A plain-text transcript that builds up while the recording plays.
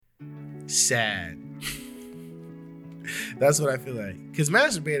sad. That's what I feel like. Because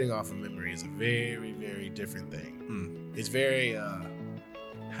masturbating off of memory is a very, very different thing. It's very,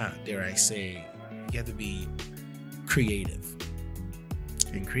 how dare I say, you have to be creative.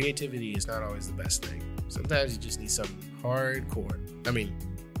 And creativity is not always the best thing. Sometimes you just need something hardcore. I mean,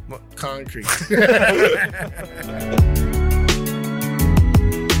 concrete.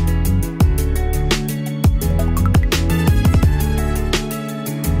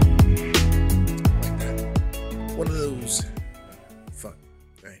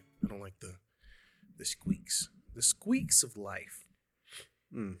 The squeaks of life.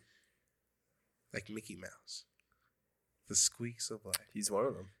 Like Mickey Mouse. The squeaks of life. He's one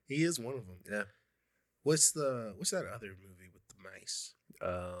of them. He is one of them. Yeah. What's that other movie with the mice?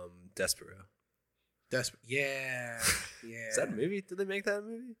 Despero. Yeah. Is that a movie? Did they make that a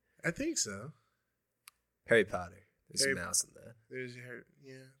movie? I think so. Harry Potter. There's a mouse in that.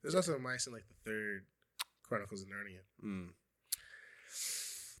 There's also a mice in like the third Chronicles of Narnia.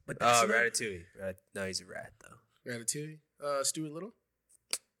 But Ratatouille. No, he's a rat though. Ratatouille. Stuart Little.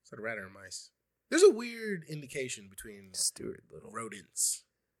 Is that a rat or a mice? There's a weird indication between Stuart Little rodents.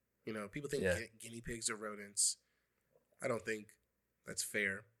 You know, people think guinea pigs are rodents. I don't think that's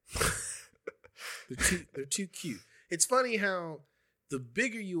fair. They're too cute. It's funny how the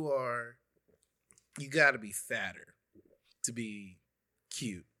bigger you are, you got to be fatter to be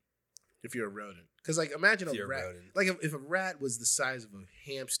cute. If you're a rodent. Because, like, imagine a rat. Like, if a rat was the size of a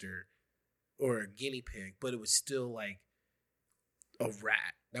hamster or a guinea pig, but it was still, like, a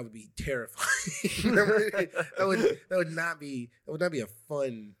rat, that would be terrifying. that would not be a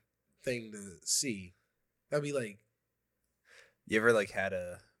fun thing to see. That would be like... You ever, like, had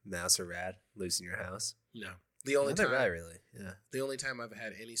a mouse or rat loose in your house? No. The only time... really. Yeah. The only time I've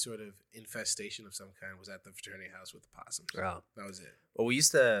had any sort of infestation of some kind was at the fraternity house with the possums. Wow. That was it. Well, we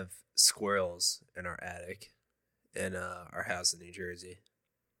used to have squirrels in our attic in our house in New Jersey.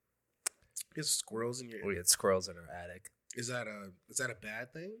 You have squirrels in your... We had squirrels in our attic. Is that a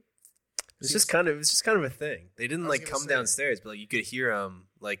bad thing? It's just kind of a thing. They didn't like come downstairs, but like you could hear them.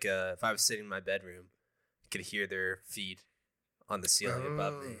 Like if I was sitting in my bedroom, you could hear their feet on the ceiling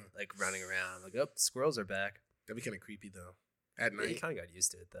above me, like running around. Like, oh, squirrels are back. That'd be kind of creepy though. At night, you kind of got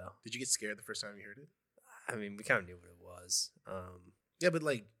used to it though. Did you get scared the first time you heard it? I mean, we kind of knew what it was. Yeah, but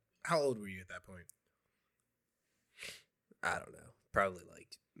like, how old were you at that point? I don't know. Probably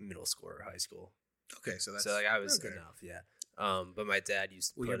like middle school or high school. Okay, so like I was enough, yeah. But my dad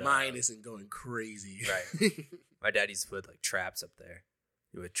used to put... your mind isn't going crazy. Right. My dad used to put like traps up there.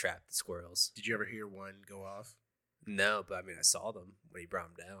 He would trap the squirrels. Did you ever hear one go off? No, but I mean, I saw them when he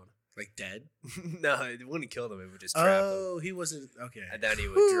brought them down. Like dead? No, it wouldn't kill them. It would just trap them. Oh, he wasn't... Okay. And then he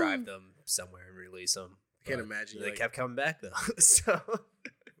would drive them somewhere and release them. I can't imagine. They kept coming back, though. So,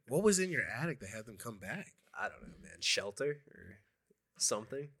 what was in your attic that had them come back? I don't know, man. Shelter or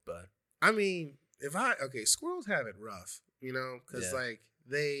something, but... I mean... squirrels have it rough, you know, because like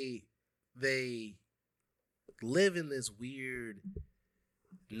they live in this weird,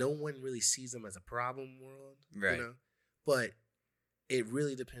 no one really sees them as a problem world, right? You know? But it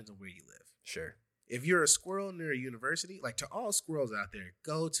really depends on where you live. Sure. If you're a squirrel near a university, like to all squirrels out there,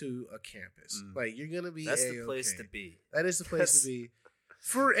 go to a campus. Like you're gonna be. That's the place to be. That is the place to be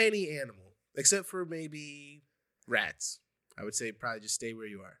for any animal, except for maybe rats. I would say probably just stay where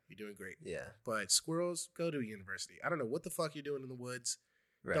you are. You're doing great. Yeah. But squirrels, go to a university. I don't know what the fuck you're doing in the woods.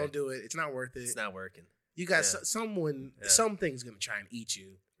 Right. Don't do it. It's not worth it. It's not working. You got something's going to try and eat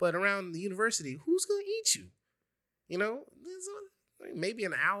you. But around the university, who's going to eat you? You know? Maybe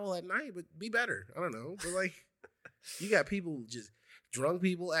an owl at night, but be better. I don't know. But like, you got people drunk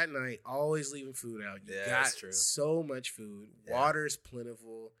people at night, always leaving food out. You got that's true. So much food. Yeah. Water's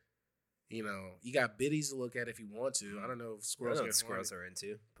plentiful. You know, you got biddies to look at if you want to. I don't know if squirrels. I know what squirrels are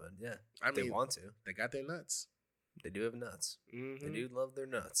into, but yeah, they want to. They got their nuts. They do have nuts. Mm-hmm. They do love their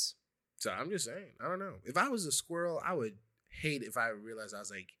nuts. So I'm just saying, I don't know. If I was a squirrel, I would hate if I realized I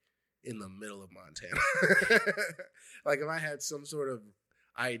was like in the middle of Montana. Like if I had some sort of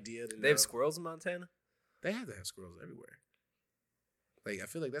idea to they have squirrels in Montana? They have to have squirrels everywhere. Like I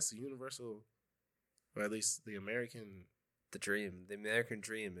feel like that's the universal, or at least the American. The American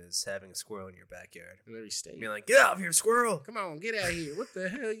dream is having a squirrel in your backyard. In every state. You're like, get out of here, squirrel. Come on, get out of here. What the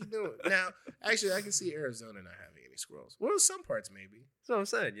hell are you doing? Now, actually, I can see Arizona not having any squirrels. Well, some parts maybe. That's what I'm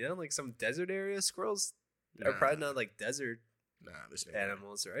saying. You know, like some desert area squirrels are probably not like desert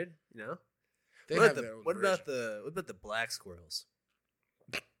animals, right? You know? What about the black squirrels?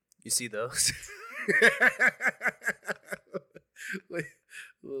 You see those? Wait,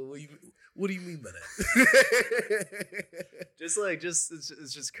 What do you mean by that?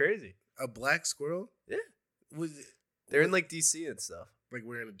 It's just crazy. A black squirrel? Yeah. They're in like DC and stuff. Like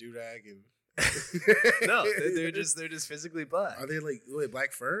wearing a do-rag and no, they're just physically black. Are they like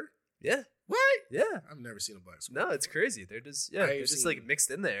black fur? Yeah. What? Yeah. I've never seen a black squirrel. No, it's crazy. They're just like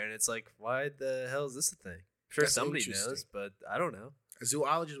mixed in there, and it's like, why the hell is this a thing? I'm sure somebody knows, but I don't know. A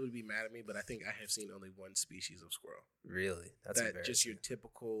zoologist would be mad at me, but I think I have seen only one species of squirrel. Really? That's just your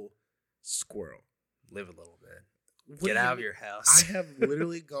typical squirrel. Live a little, man. Get out of your house. I have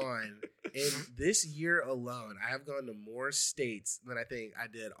literally gone, in this year alone, I have gone to more states than I think I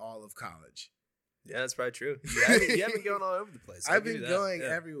did all of college. Yeah, that's probably true. You haven't gone all over the place. I've been going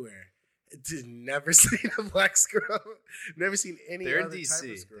everywhere. Never seen a black squirrel. Never seen any other type of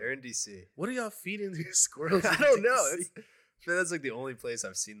squirrel. They're in DC. What are y'all feeding these squirrels? I don't know. That's like the only place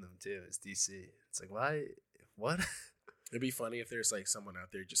I've seen them too is DC. It's like, why? What? It'd be funny if there's like someone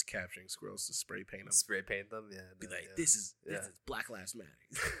out there just capturing squirrels to spray paint them. Spray paint them, yeah. Be like, this is Black Lives Matter.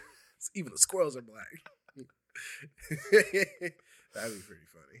 Even the squirrels are black. That'd be pretty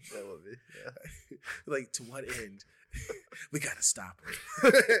funny. That would be, yeah. Like, to what end? We gotta stop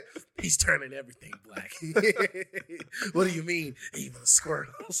him. He's turning everything black. What do you mean? Even the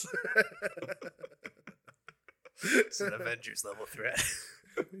squirrels. It's an Avengers level threat.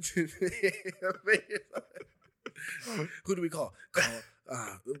 Who do we call? Call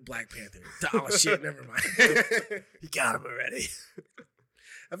Black Panther. Oh shit, never mind. You got him already.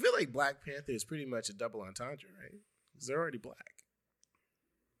 I feel like Black Panther is pretty much a double entendre, right? Because they're already black.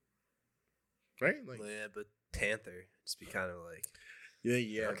 Right? Like, well, yeah, but Panther just be kind of like,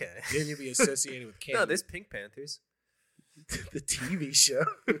 yeah. Okay. Then you'd be associated with candy. No, there's Pink Panthers. The TV show.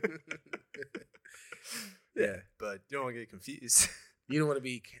 Yeah, but you don't want to get confused. You don't want to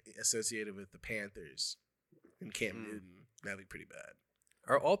be associated with the Panthers in Camp Newton. That'd be pretty bad.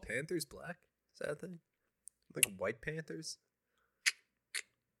 Are all Panthers black? Is that a thing? Like white Panthers?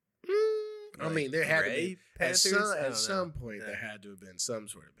 I mean, there had to be Panthers. At some point, there had to have been some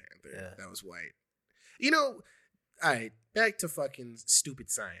sort of panther that was white. You know, all right, back to fucking stupid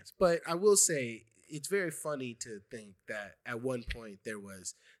science. But I will say, it's very funny to think that at one point there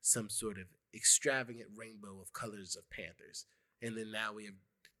was some sort of extravagant rainbow of colors of panthers. And then now we have,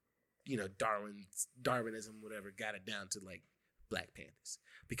 you know, Darwinism, whatever, got it down to like black panthers.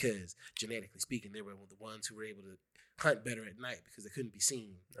 Because genetically speaking, they were the ones who were able to hunt better at night because they couldn't be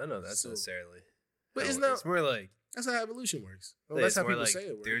seen. I don't know that's necessarily. But it's more like that's how evolution works. Well, that's how people say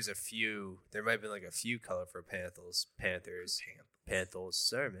it works. There's there might be like a few colorful panthers.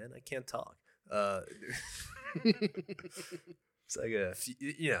 Sorry, man, I can't talk. It's like a few,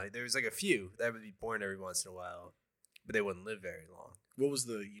 there's like a few that would be born every once in a while, but they wouldn't live very long. What was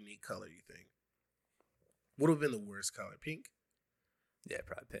the unique color you think? What would have been the worst color? Pink? Yeah,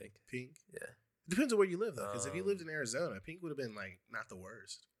 probably pink. Pink? Yeah. It depends on where you live, though, because if you lived in Arizona, pink would have been, like, not the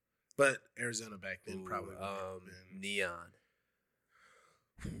worst. But Arizona back then probably would have been... Neon.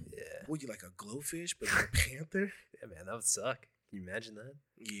 Yeah. Would you like a glowfish, but a panther? Yeah, man, that would suck. Can you imagine that?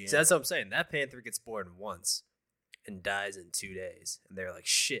 Yeah. See, that's what I'm saying. That panther gets born once and dies in 2 days. And they're like,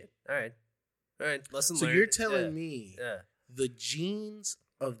 shit. All right, lesson learned. So you're telling me the genes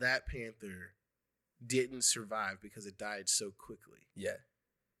of that panther didn't survive because it died so quickly? Yeah.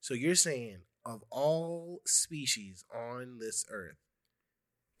 So you're saying of all species on this earth,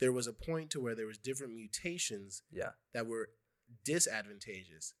 there was a point to where there was different mutations that were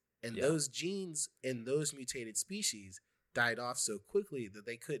disadvantageous. And those genes in those mutated species died off so quickly that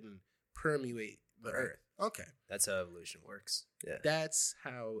they couldn't permeate the earth. Okay. That's how evolution works. Yeah. That's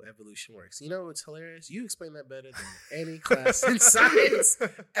how evolution works. You know what's hilarious? You explain that better than any class in science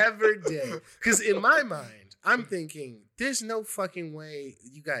ever did. Because in my mind, I'm thinking, there's no fucking way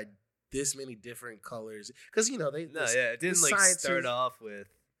you got this many different colors. Because, it didn't start off with,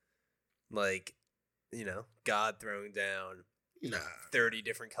 God throwing down 30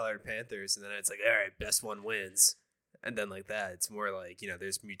 different colored panthers, and then it's like, all right, best one wins. And then like that, it's more like,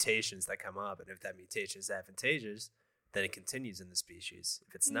 there's mutations that come up, and if that mutation is advantageous, then it continues in the species.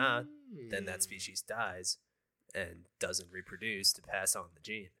 If it's not, then that species dies and doesn't reproduce to pass on the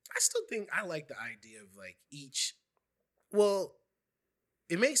gene. I still think I like the idea of like well,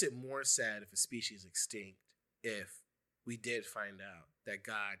 it makes it more sad if a species is extinct if we did find out that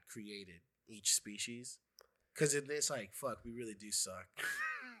God created each species. Because it's like, fuck, we really do suck.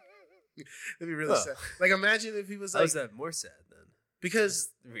 That'd be really sad. Like, imagine if he was like... How is that more sad, then? Because...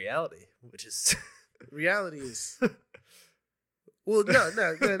 reality, which is... reality is... Well, no.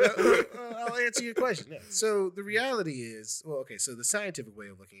 I'll answer your question. No. So, the reality is... Well, okay, so the scientific way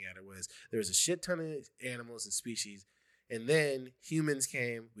of looking at it was there was a shit ton of animals and species, And then humans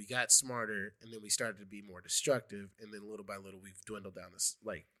came, we got smarter, and then we started to be more destructive. And then little by little, we've dwindled down this,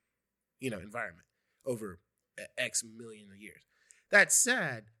 like, environment over X million of years. That's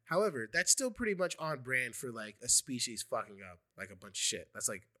sad. However, that's still pretty much on brand for, like, a species fucking up, like, a bunch of shit. That's,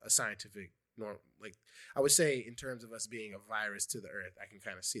 like, a scientific norm. Like, I would say in terms of us being a virus to the earth, I can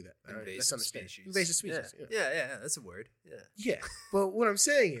kind of see that. That's understandable. Invasive species. Yeah, that's a word. Yeah. But what I'm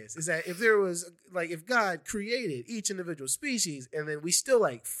saying is that if there was, like, if God created each individual species and then we still,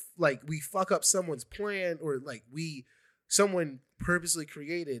 like we fuck up someone's plan, or, like, someone purposely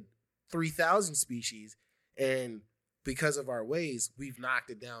created 3,000 species, and because of our ways, we've knocked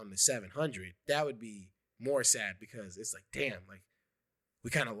it down to 700, that would be more sad, because it's like, damn, like, we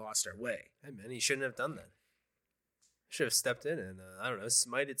kind of lost our way. Hey, man, he shouldn't have done that. Should have stepped in and, I don't know,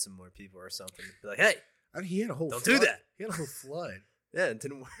 smited some more people or something. Be like, hey, I mean, he had a whole don't flood. do that. He had a whole flood. Yeah, it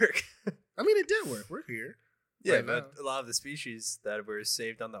didn't work. I mean, it did work. We're here. Yeah, right, but a lot of the species that were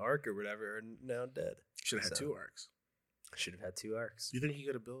saved on the ark or whatever are now dead. Should have had 2 arcs. Should have had 2 arcs. You think he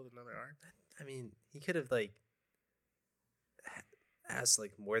could have built another arc? I mean, he could have, like, asked,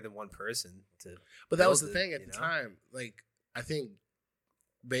 like, more than one person to. But that was the thing at the time. Like, I think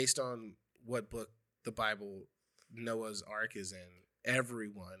based on what book the Bible Noah's Ark is in,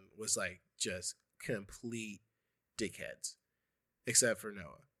 everyone was, like, just complete dickheads, except for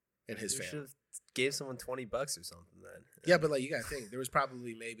Noah and his family. Should have gave someone $20 or something then. Yeah, but, like, you gotta think there was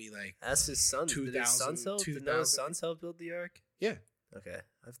probably maybe, like, ask his son. Did his sons help? Did Noah's sons help build the ark? Yeah. Okay.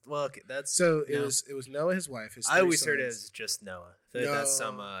 Okay, that's so it was Noah, his wife, his 3 I always sons. heard it as just Noah. I feel like that's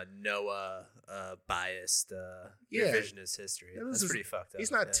some Noah biased revisionist history. That's pretty fucked up.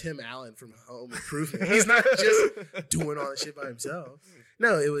 He's not Tim Allen from Home Improvement. He's not just doing all the shit by himself.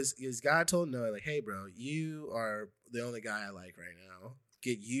 No, it was God told Noah, like, hey, bro, you are the only guy I like right now.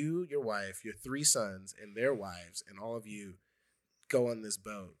 Get you, your wife, your 3 sons, and their wives, and all of you go on this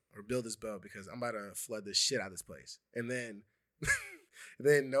boat or build this boat, because I'm about to flood this shit out of this place. And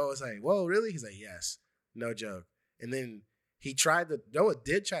then Noah's like, whoa, really? He's like, yes, no joke. And then Noah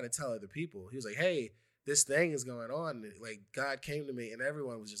did try to tell other people. He was like, hey, this thing is going on. Like, God came to me, and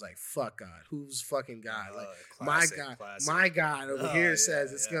everyone was just like, fuck God. Who's fucking God? Like, my God over here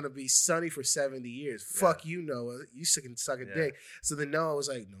says it's going to be sunny for 70 years. Yeah. Fuck you, Noah. You can suck a dick. So then Noah was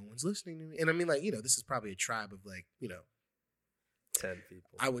like, no one's listening to me. And I mean, like, this is probably a tribe of, like, 10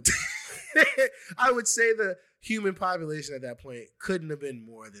 people. I would say the human population at that point couldn't have been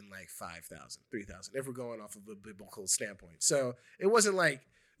more than, like, 5,000, 3,000, if we're going off of a biblical standpoint. So it wasn't like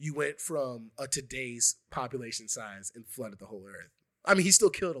you went from today's population size and flooded the whole earth. I mean, he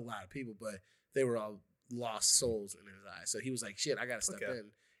still killed a lot of people, but they were all lost souls in his eyes. So he was like, shit, I got to step in,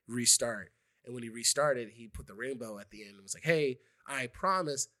 restart. And when he restarted, he put the rainbow at the end and was like, hey, I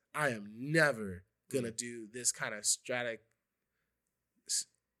promise I am never going to do this kind of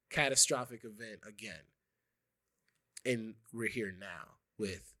catastrophic event again. And we're here now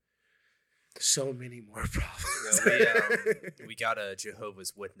with so many more problems. We got a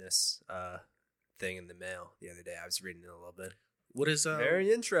Jehovah's Witness thing in the mail the other day. I was reading it a little bit. What is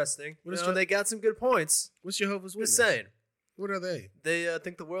very interesting? They got some good points. What's Jehovah's Witness? Just saying. What are they? They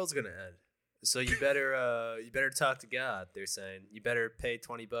think the world's gonna end. So you better talk to God. They're saying you better pay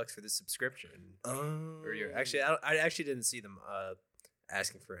 $20 for the subscription. Or you're actually I actually didn't see them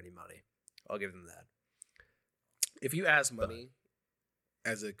asking for any money. I'll give them that. If you ask money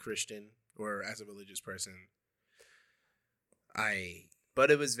as a Christian or as a religious person, But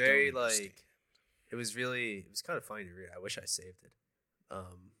it was very it was kind of funny to read. I wish I saved it.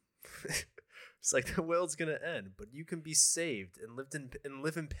 It's like the world's gonna end, but you can be saved and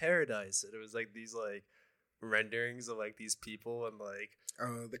live in paradise. And it was like these like renderings of like these people and like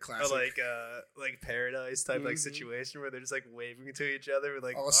the classic like paradise type like situation where they're just like waving to each other with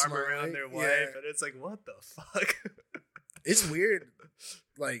like all arm smiling around their wife, and it's like, what the fuck? It's weird.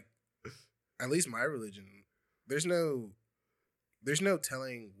 Like, at least my religion, there's no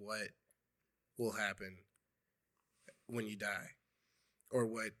telling what will happen when you die or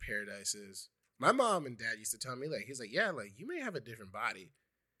what paradise is. My mom and dad used to tell me, like, he's like, yeah, like, you may have a different body.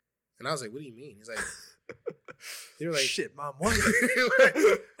 And I was like, what do you mean? He's like, they were like, shit, Mom, what?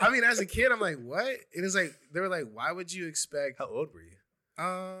 I mean, as a kid, I'm like, what? And it's like, they were like, why would you expect? How old were you?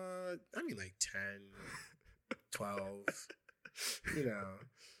 I mean, like 10, 12.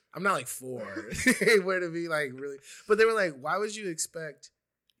 I'm not like 4. Where to be like really, but they were like, why would you expect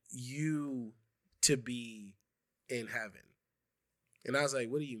you to be in heaven? And I was like,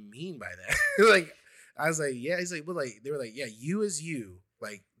 what do you mean by that? Like, I was like, yeah. He's like, well, like, they were like, yeah, you as you,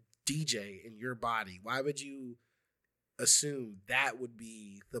 like, DJ in your body. Why would you assume that would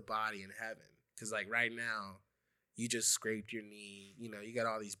be the body in heaven? Because, like, right now, you just scraped your knee. You know, you got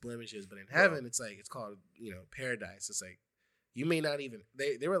all these blemishes. But in heaven, it's like, it's called, you know, paradise. It's like, you may not even,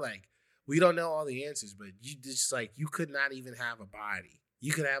 they were like, we don't know all the answers, but you just like, you could not even have a body.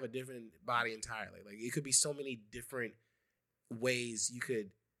 You could have a different body entirely. Like, it could be so many different ways you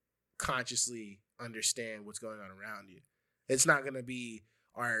could consciously understand what's going on around you. It's not going to be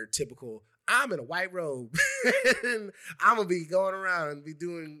our typical, I'm in a white robe and I'm going to be going around and be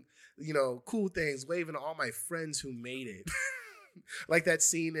doing, you know, cool things, waving to all my friends who made it. Like that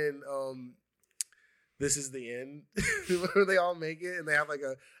scene in This Is the End, where they all make it and they have like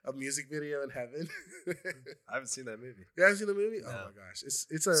a music video in heaven. I haven't seen that movie. You haven't seen the movie? No. Oh my gosh.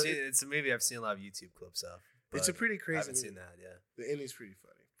 It's a movie I've seen a lot of YouTube clips of. It's a pretty crazy I haven't movie. seen that, yeah. The ending's pretty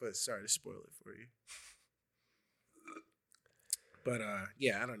funny, but sorry to spoil it for you. But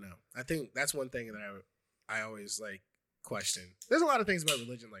yeah, I don't know. I think that's one thing that I always like question. There's a lot of things about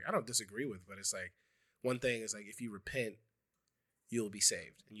religion like I don't disagree with, but it's like one thing is like if you repent, you'll be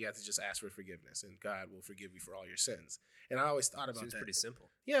saved, and you have to just ask for forgiveness, and God will forgive you for all your sins. And I always thought about that. Pretty simple.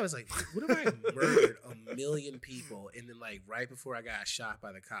 Yeah, I was like, what if I murdered 1 million people, and then like right before I got shot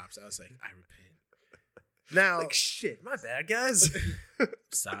by the cops, I was like, I repent. Now, like shit, my bad, guys.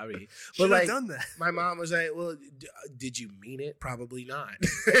 Sorry, but like, I've done that. My mom was like, "Well, did you mean it? Probably not.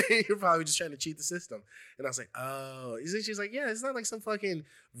 You're probably just trying to cheat the system." And I was like, "Oh," she's like, "Yeah, it's not like some fucking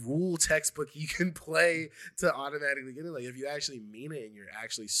rule textbook you can play to automatically get it. Like, if you actually mean it and you're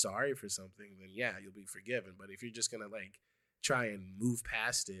actually sorry for something, then yeah, you'll be forgiven. But if you're just gonna like try and move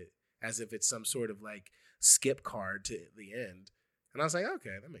past it as if it's some sort of like skip card to the end," and I was like,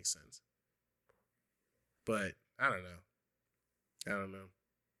 "Okay, that makes sense." But I don't know.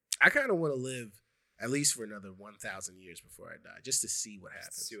 I kind of want to live at least for another 1,000 years before I die, just to see what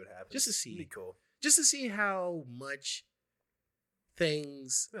happens. Just to see. It'd be cool. Just to see how much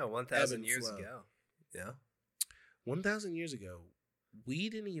things. 1,000 years ago. Yeah. 1,000 years ago, we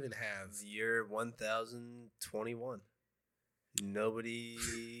didn't even have the year 1021.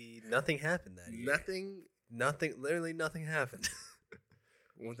 Nothing happened that year. Nothing. Literally nothing happened.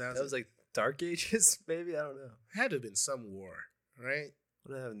 1,000. That was like Dark Ages, maybe? I don't know. Had to have been some war, right?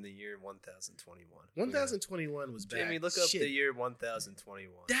 What happened in the year 1021? 1021 was back. Jamie, look up the year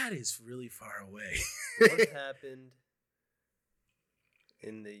 1021. That is really far away. What happened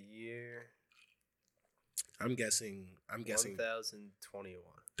in the year? I'm guessing 1021.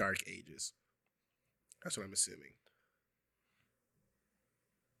 Dark Ages. That's what I'm assuming.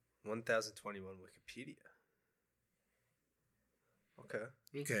 1021 Wikipedia. Okay.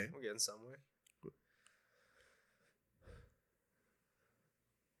 We're getting somewhere.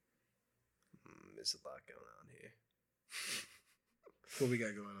 There's a lot going on here. What we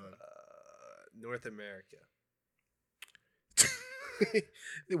got going on? North America.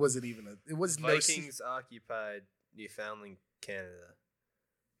 It wasn't even it was Vikings occupied Newfoundland, Canada.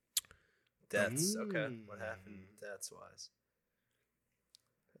 Deaths. Okay. What happened deaths wise?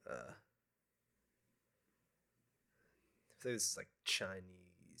 I think this is like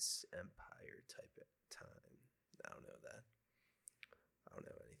Chinese Empire type of time. I don't know that. I don't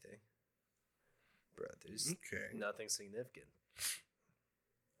know anything. Bro, there's nothing significant.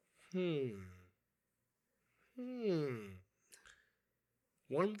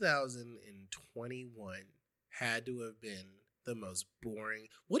 1021 had to have been the most boring.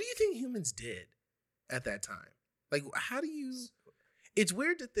 What do you think humans did at that time? Like, how do you... It's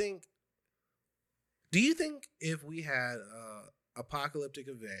weird to think... Do you think if we had a apocalyptic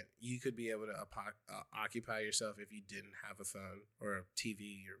event, you could be able to occupy yourself if you didn't have a phone or a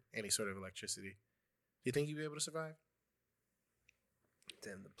TV or any sort of electricity? Do you think you'd be able to survive?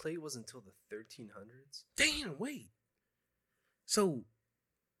 Damn, the plague wasn't until the 1300s? Damn, wait. So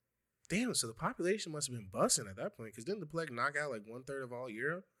the population must have been busting at that point, because didn't the plague knock out like 1/3 of all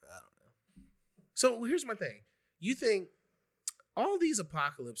Europe? I don't know. So here's my thing. You think all these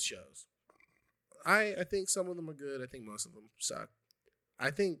apocalypse shows, I think some of them are good. I think most of them suck. I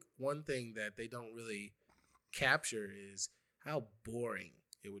think one thing that they don't really capture is how boring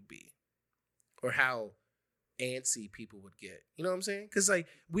it would be, or how antsy people would get. You know what I'm saying? Because like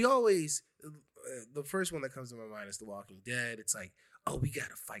we always, the first one that comes to my mind is The Walking Dead. It's like, oh, we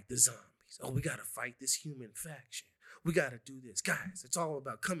gotta fight the zombies. Oh, we gotta fight this human faction. We gotta do this, guys. It's all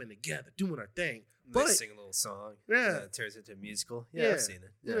about coming together, doing our thing. But they sing a little song. Yeah, it turns into a musical. Yeah, I've seen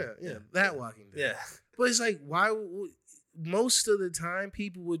it. Yeah. That Walking Dead. Yeah, but it's like, why? Most of the time,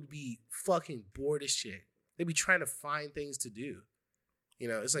 people would be fucking bored as shit. They'd be trying to find things to do. You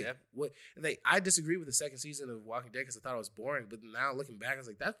know, it's like what? I disagree with the second season of Walking Dead because I thought it was boring. But now looking back, I was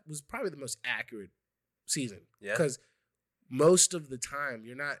like, that was probably the most accurate season. Yeah, because most of the time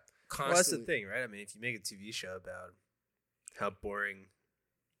you're not constantly. Well, that's the thing, right? I mean, if you make a TV show about how boring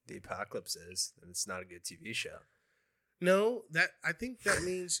the apocalypse is, then it's not a good TV show. No, I think that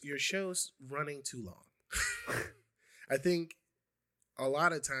means your show's running too long. I think a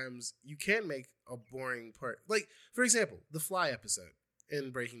lot of times you can make a boring part. Like, for example, the Fly episode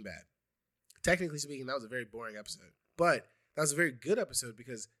in Breaking Bad. Technically speaking, that was a very boring episode. But that was a very good episode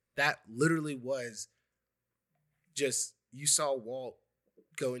because that literally was just, you saw Walt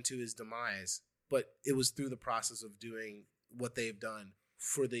go into his demise, but it was through the process of doing what they've done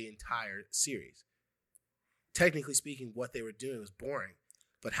for the entire series. Technically speaking, what they were doing was boring,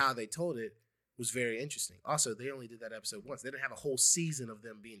 but how they told it was very interesting. Also, they only did that episode once. They didn't have a whole season of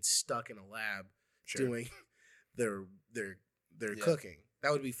them being stuck in a lab doing their cooking.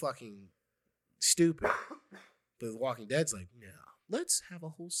 That would be fucking stupid. But The Walking Dead's like, no, let's have a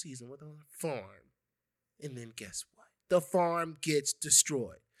whole season with on a farm. And then guess what? The farm gets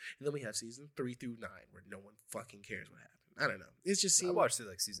destroyed. And then we have season 3 through 9 where no one fucking cares what happened. I don't know. It's just I watched it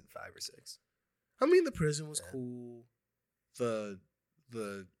like season 5 or 6. I mean, the prison was cool. The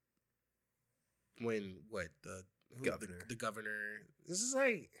governor. This is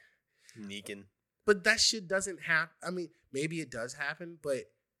like Negan. But that shit doesn't happen. I mean, maybe it does happen,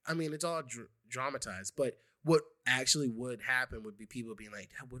 but I mean, it's all dramatized. But what actually would happen would be people being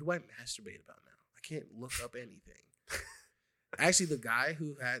like, "What do I masturbate about now? I can't look up anything." Actually, the guy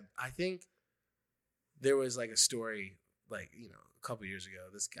who had, I think there was like a story, like, you know, a couple years ago.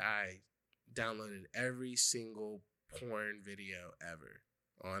 This guy downloaded every single porn video ever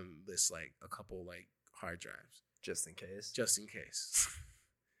on this, like, a couple, like, hard drives. Just in case. Just in case.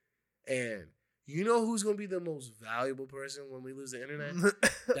 And you know who's going to be the most valuable person when we lose the internet?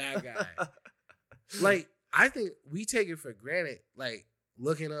 That guy. Like, I think we take it for granted, like,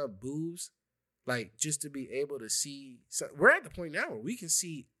 looking up boobs, like, just to be able to see. So we're at the point now where we can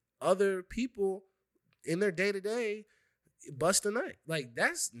see other people in their day-to-day bust a nut. Like,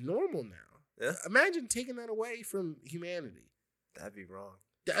 that's normal now. Yeah. Imagine taking that away from humanity. That'd be wrong.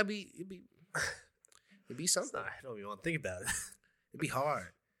 It'd be something. I don't even want to think about it. It'd be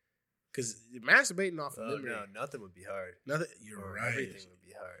hard. Because masturbating off of memory. No, nothing would be hard. Nothing. You're right. Everything would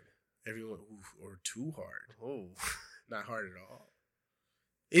be hard. Everyone, or too hard. Oh, not hard at all.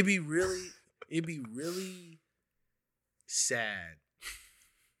 It'd be really sad.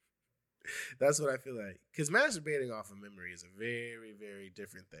 That's what I feel like. Because masturbating off of memory is a very, very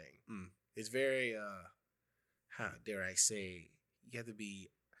different thing. Mm. It's very, how dare I say, you have to be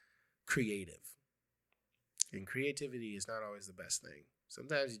creative. And creativity is not always the best thing.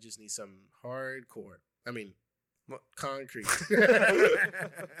 Sometimes you just need something hardcore. I mean, concrete.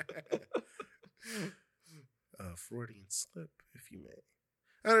 Freudian slip, if you may.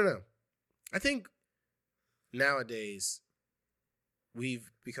 I don't know. I think nowadays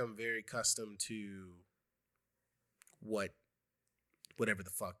we've become very accustomed to whatever the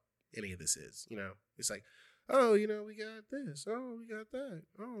fuck any of this is. You know, it's like, oh, you know, we got this. Oh, we got that.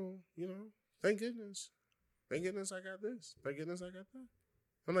 Oh, you know, thank goodness. Thank goodness I got this. Thank goodness I got that.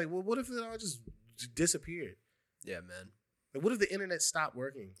 I'm like, well, what if it all just disappeared? Yeah, man. Like, what if the internet stopped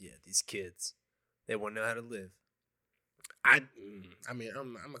working? Yeah, these kids, they won't know how to live. I mean,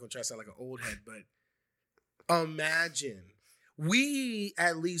 I'm not going to try to sound like an old head, but imagine we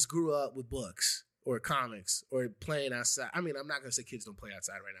at least grew up with books or comics or playing outside. I mean, I'm not going to say kids don't play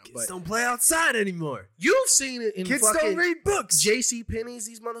outside right now. Kids don't play outside anymore. You've seen it in kids fucking don't read books. JCPenney's,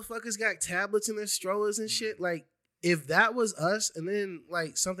 these motherfuckers got tablets in their strollers and shit. Like, if that was us and then,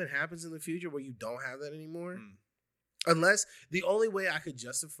 like, something happens in the future where you don't have that anymore, unless the only way I could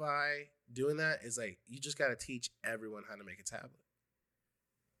justify doing that is, like, you just got to teach everyone how to make a tablet.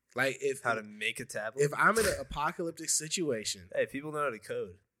 Like, how to make a tablet? If I'm in an apocalyptic situation. Hey, people know how to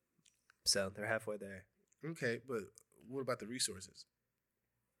code. So they're halfway there. Okay, but what about the resources?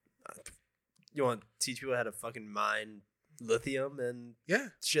 You want to teach people how to fucking mine lithium and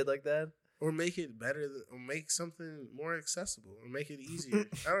shit like that? Or make it better, or make something more accessible, or make it easier.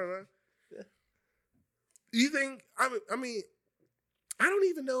 I don't know. Yeah. You think, I mean, I don't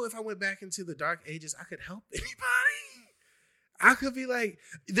even know if I went back into the dark ages, I could help anybody. I could be like,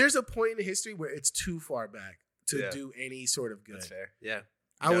 there's a point in history where it's too far back to do any sort of good. That's fair. Yeah.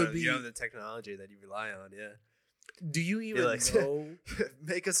 You have the technology that you rely on, yeah. Do you even know?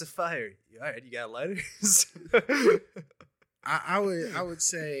 Make us a fire. All right, you got lighters? I would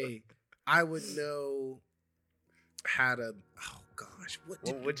say I would know how to. Oh gosh, what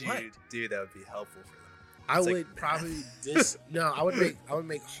would you do that would be helpful for them? I would probably I would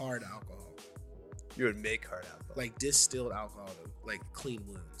make hard alcohol. You would make hard alcohol, like distilled alcohol to like clean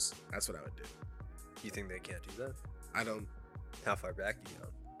wounds. That's what I would do. You think they can't do that? I don't. How far back do you go?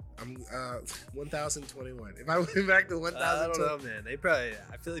 I'm 1021. If I went back to 1000, I don't know, man. They probably.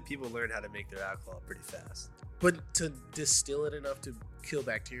 I feel like people learn how to make their alcohol pretty fast. But to distill it enough to kill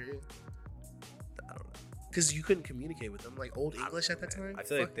bacteria, I don't know. Because you couldn't communicate with them, like Old English at that time. I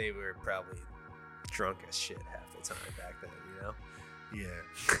feel like they were probably drunk as shit half the time back then. You Yeah.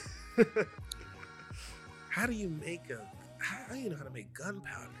 know? How do you know how to make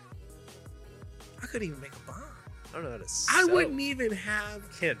gunpowder? I couldn't even make a bomb. I don't know how to I wouldn't even have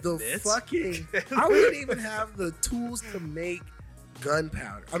fucking. I wouldn't even have the tools to make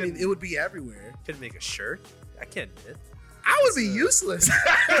gunpowder. I mean, it would be everywhere. Couldn't make a shirt. I can't knit. I would be useless.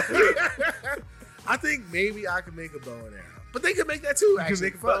 I think maybe I could make a bow and arrow, but they could make that too. Actually,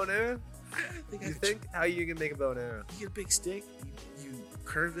 you can make a bow and arrow. You think? How you can make a bow and arrow? You get a big stick, you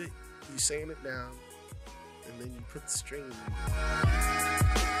curve it, you sand it down, and then you put the string in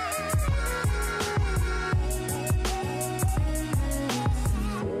it.